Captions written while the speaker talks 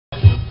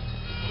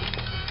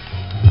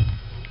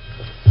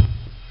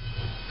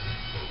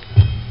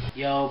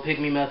Yo,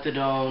 Pygmy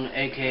Methadone,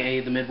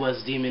 aka the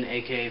Midwest Demon,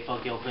 aka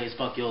fuck your face,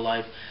 fuck your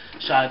life.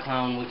 Shy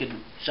Town,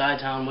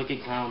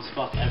 wicked clowns,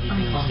 fuck everything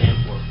you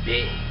stand for,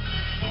 bitch.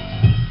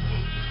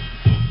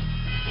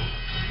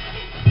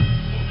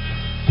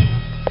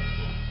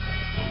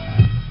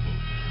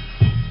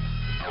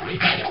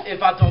 If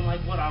I don't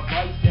like what I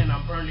write, then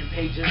I'm burning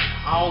pages.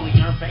 I only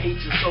yearn for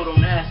hatred, so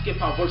don't ask if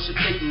I worship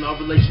Satan. Our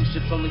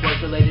relationships only work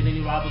related,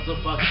 any rivals are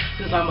fuck.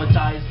 Cause I'ma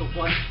die as the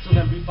one, so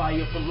then breathe fire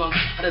from lungs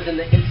hotter than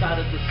the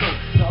inside of the sun.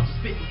 Y'all just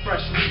spitting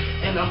freshly,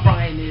 and I'm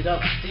frying it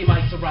up. See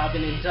mics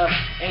arriving in dust.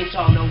 Ain't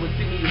y'all know it's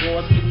Pygmy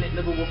wars, spitting it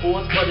nigga with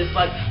force. But it's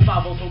like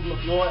 5-0 on the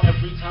floor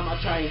every time I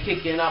try and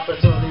kick in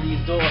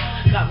opportunity's door.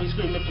 Got me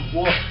screaming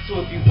for war,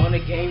 so if you want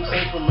a game,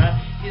 same from rap.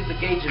 Here's the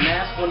gauge and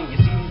mask. Funny, you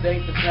see these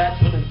ain't the scratch.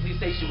 When the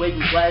police station wave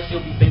me flash,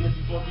 you'll be famous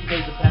before 3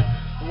 days have passed.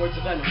 The words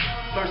of venom,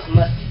 first and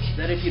lesson.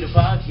 That if you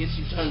divide, gets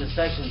you turn to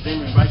sections. Then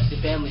rewrites your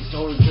family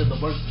story to the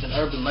works of an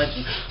urban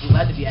legend. I'm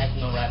glad to be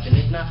acting on rapping.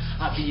 If not,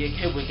 I'd be a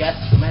kid with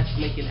gases and matches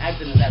making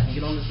accidents happen.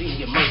 Get on the scene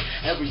and get murked.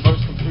 Every verse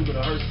comes free with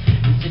a hearse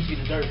and sits you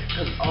to dirt.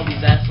 Cause all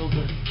these assholes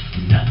are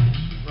nothing.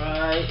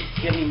 Right?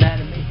 Get me mad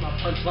and make my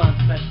punchlines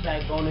fetch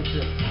back on into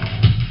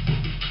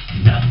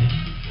nothing.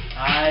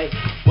 Alright,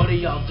 what are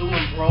y'all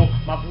doing, bro?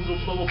 My brutal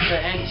flow will put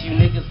an end to you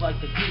niggas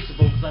like the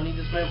Crucible. Cause I need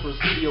this man for a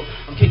studio.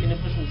 I'm kicking and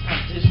pushing this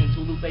competition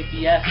to Lupe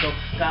Fiasco.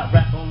 Got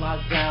rap on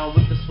lockdown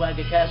with the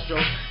swagger Castro.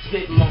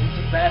 Spitting molten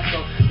Tabasco,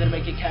 then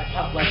make it cat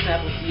pop like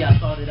Snapple. See, I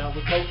started out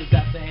with focus,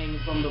 got the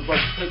hanging from the ropes.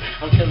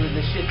 I'm killing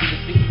this shit through the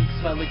speaker, you can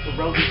smell it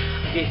corroded.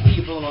 I get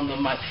evil on the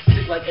mic,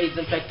 sick like AIDS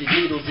infected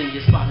needles in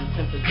your spine and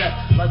tempt for death,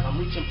 like I'm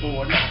reaching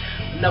for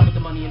now. Enough with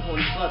the money and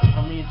horny sluts,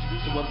 I'm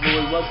reintroducing what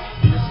glory was.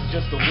 And this is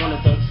just a one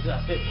of thugs, cause I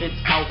spit fits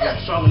out, I'm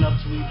strong enough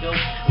to rebuild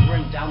and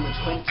bring down the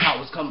Twin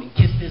Towers. Come and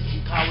kiss this,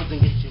 you cowards,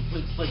 and get your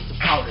wigs flicked to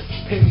powder.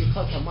 Pygmy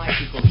plus a mic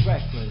equals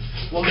reckless.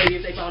 Well, maybe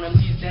if they found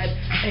MCs dead,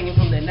 hanging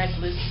from their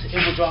necklace,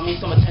 it would draw me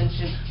some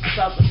attention.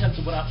 Stop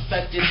attempting what I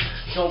perfected.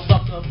 Don't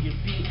fuck up your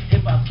beat.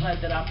 If I'm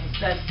glad that I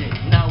possessed it,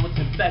 now it's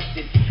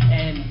infected.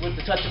 And with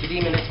the touch of a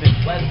demon, it's been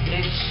blessed,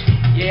 bitch.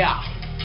 Yeah.